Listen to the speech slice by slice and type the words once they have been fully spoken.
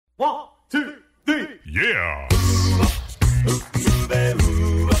1, 2, 3. Yeah!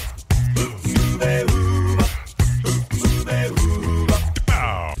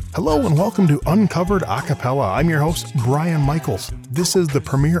 Hello and welcome to Uncovered Acapella. I'm your host, Brian Michaels. This is the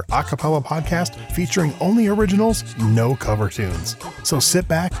premier acapella podcast featuring only originals, no cover tunes. So sit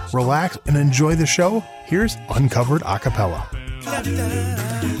back, relax, and enjoy the show. Here's Uncovered Acapella.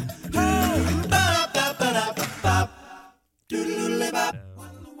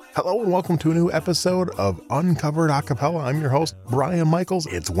 Hello and welcome to a new episode of Uncovered Acapella. I'm your host, Brian Michaels.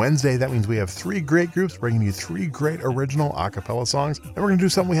 It's Wednesday. That means we have three great groups bringing you three great original acapella songs. And we're going to do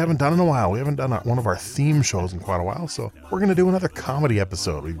something we haven't done in a while. We haven't done one of our theme shows in quite a while, so we're going to do another comedy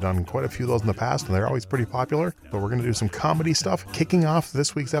episode. We've done quite a few of those in the past, and they're always pretty popular. But we're going to do some comedy stuff. Kicking off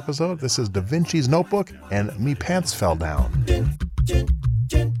this week's episode, this is Da Vinci's Notebook and Me Pants Fell Down.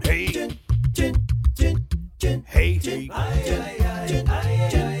 Hey, hey, hey.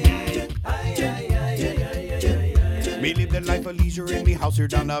 Me live the life of leisure in me house here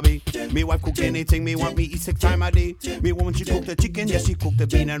down the bay. Me wife cook anything me want, me eat 6 times a day. Me woman she cook the chicken, yes she cook the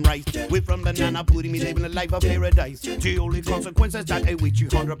bean and rice. We from banana pudding, me living a life of paradise. The only consequence is that I weigh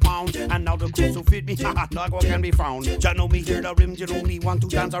 300 pounds. And now the clothes so fit me, haha, not what can be found. Ya know me hear the rim, you only want to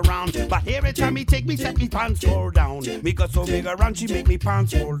dance around. But every time me take me set me pants fall down. Me got so big around, she make me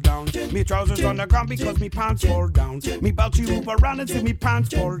pants fall down. Me trousers on the ground because me pants fall down. Me belt she loop around until me pants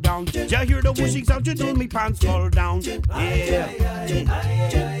fall down. Ya hear the whooshing sound, you know me pants fall down. Yeah,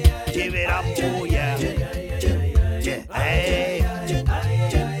 give it up, oh yeah, yeah, hey,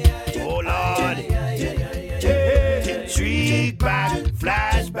 oh Lord, hey. Shriek back,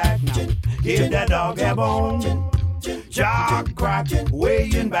 flashback now, give that dog a bone, Jack crack,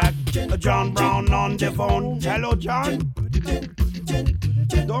 weighing back, John Brown on the phone. Hello John,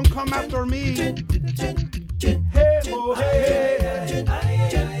 don't come after me, hey, oh hey,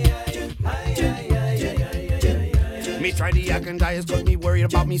 me try the yak and diet cause me worried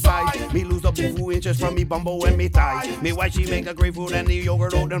about me size. Me lose up 2 inches from me bumbo and me thigh. Me why she make the grapefruit and the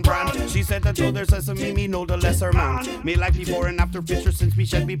yogurt oat and bran. She said that though there's sesame, me know the lesser man. Me like before and after picture since me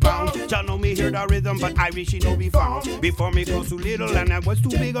shed me pound. Y'all know me hear the rhythm but Irish she know be found. Before me grow too little and I was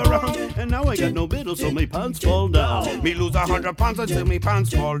too big around. And now I got no middle so me pants fall down. Me lose 100 pounds until me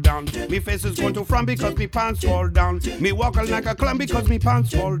pants fall down. Me face is going to front because me pants fall down. Me walk like a clown because me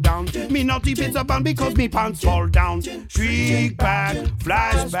pants fall down. Me naughty pizza bun because me pants fall down. Shriek back,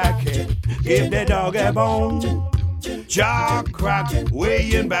 flashback, hey, give the dog a bone. Jack crack,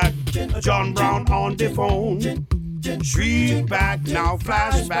 weighing back, John Brown on the phone. Shriek back, now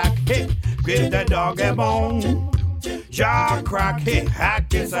flashback, hey, give the dog a bone. Jack crack, hey,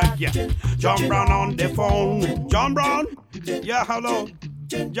 hack is hack, yeah, John Brown on the phone. John Brown? Yeah, hello.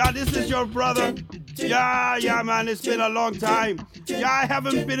 Yeah, this is your brother. Yeah, man, it's been a long time. Yeah, I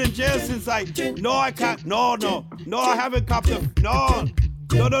haven't been in jail since I can't. No, I haven't copped them. No.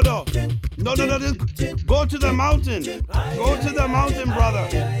 Go to the mountain. Go to the mountain, brother.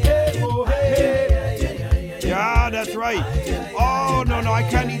 Yeah, that's right. Oh, no, I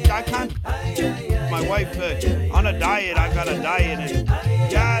can't eat. I can't. My wife, on a diet, I got a diet. And,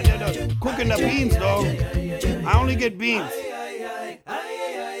 yeah, they're cooking the beans, though. I only get beans.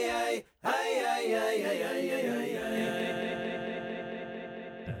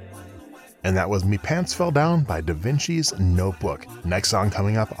 And that was Me Pants Fell Down by Da Vinci's Notebook. Next song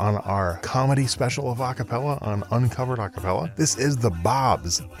coming up on our comedy special of acapella on Uncovered Acapella. This is The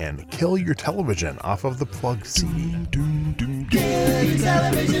Bobs and Kill Your Television off of the Plug CD. Kill your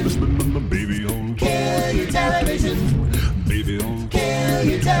television, Baby on, kill your television, baby on, kill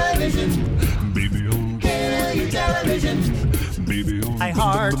your television, baby on, kill your television. baby on. I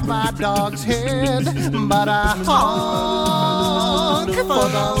heart my dog's head, but I honk for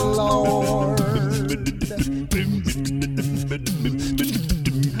the Lord.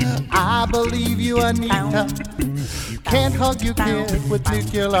 I believe you, Anita. You can't hug your kid with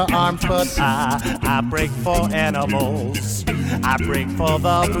nuclear arms, but I break for animals. I break for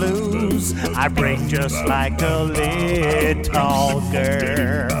the blues. I break just like a little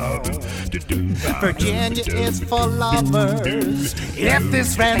girl. Virginia is for lovers. If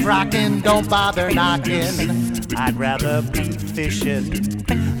this band rockin', don't bother knocking. I'd rather be fishing.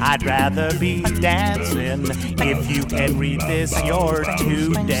 I'd rather be dancing. If you can read this, you're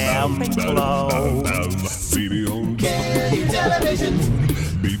too damn close. Baby on, Kill your television,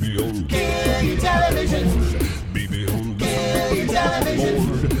 baby on, kill your television, baby on, kill your television,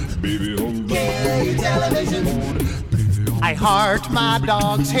 baby on, kill your television. I heart my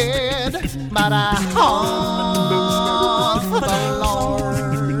dog's head, but I honk for the Lord.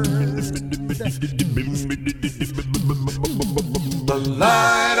 The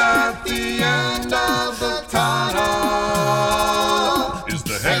light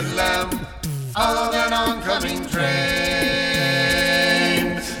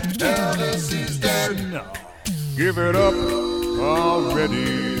give it up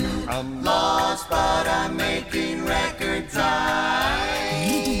already. I'm lost, but I'm making record time.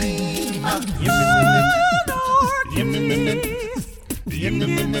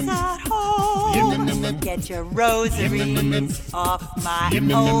 At home, get your rosaries off my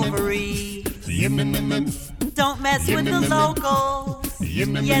ovary. Don't mess with the locals.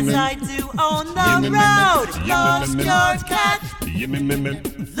 Yes, I do own the road. Lost your cat.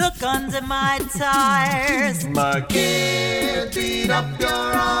 The guns in my tires. My kid beat up your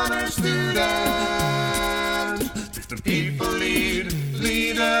honor student. If the people lead,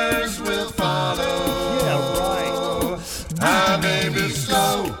 leaders will follow. Yeah, right. I may be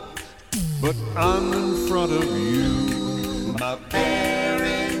slow, But I'm in front of you. my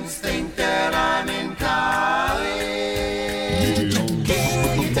parents think that I'm in college.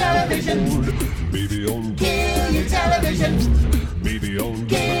 Kill your television. Baby on, Kill your television. baby on,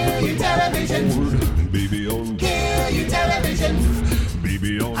 Kill your television. baby on, Kill your television.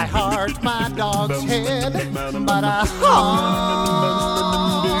 baby on. I heart my dog's head, but I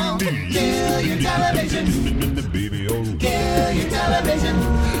heart. Kill your television. Baby on, Kill your television.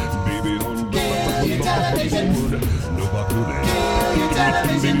 baby on, Kill your television. Kill your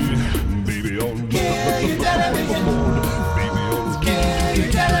television. baby on, Kill your television. baby on. Kill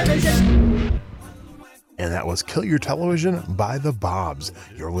your television. And that was Kill Your Television by the Bobs.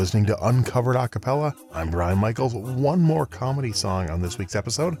 You're listening to Uncovered Acapella. I'm Brian Michaels. One more comedy song on this week's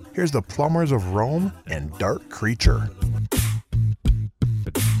episode. Here's the Plumbers of Rome and Dark Creature.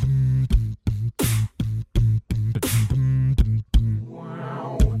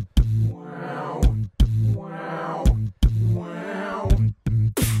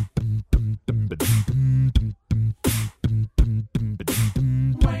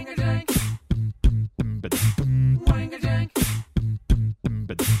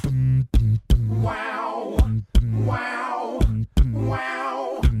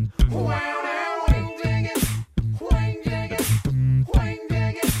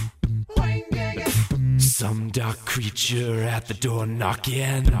 Some dark creature at the door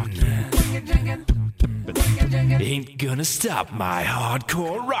knocking. Ain't gonna stop my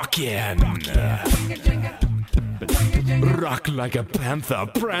hardcore rockin'. Rock like a panther,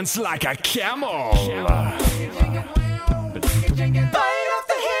 prance like a camel. Bite off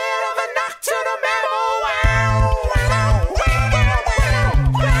the head of a nocturnal mammal.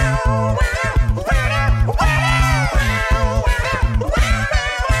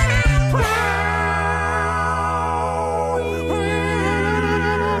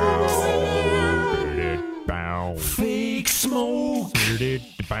 Fake smoke,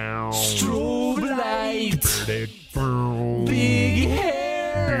 strobe light, big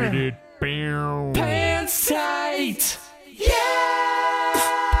hair, pants tight.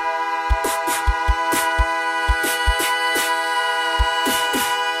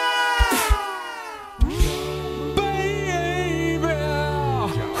 Baby,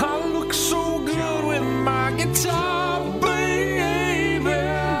 I look so good with my guitar, baby.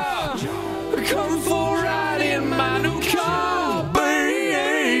 Come for a ride in my new car,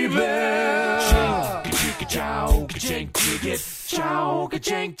 baby. Chow, ka-chink, chick-it, chow,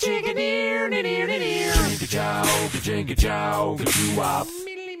 ka-chink, chick-it, near, near, near, near. Chow, ka-chink, chow, ka-choo-wop.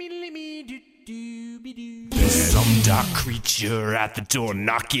 Some dark creature at the door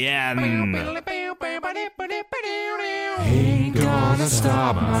knocking. Ain't gonna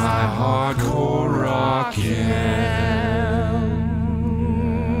stop my hardcore rockin'.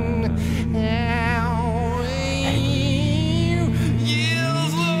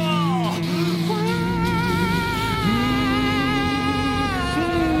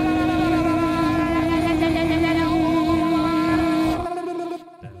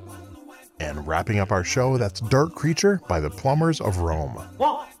 And wrapping up our show, that's Dark Creature by the Plumbers of Rome.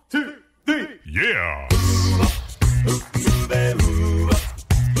 1, 2, 3. Yeah.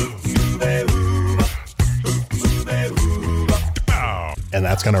 And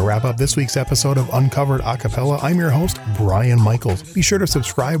that's going to wrap up this week's episode of Uncovered Acapella. I'm your host, Brian Michaels. Be sure to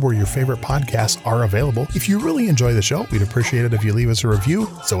subscribe where your favorite podcasts are available. If you really enjoy the show, we'd appreciate it if you leave us a review.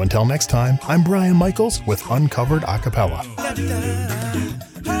 So until next time, I'm Brian Michaels with Uncovered Acapella.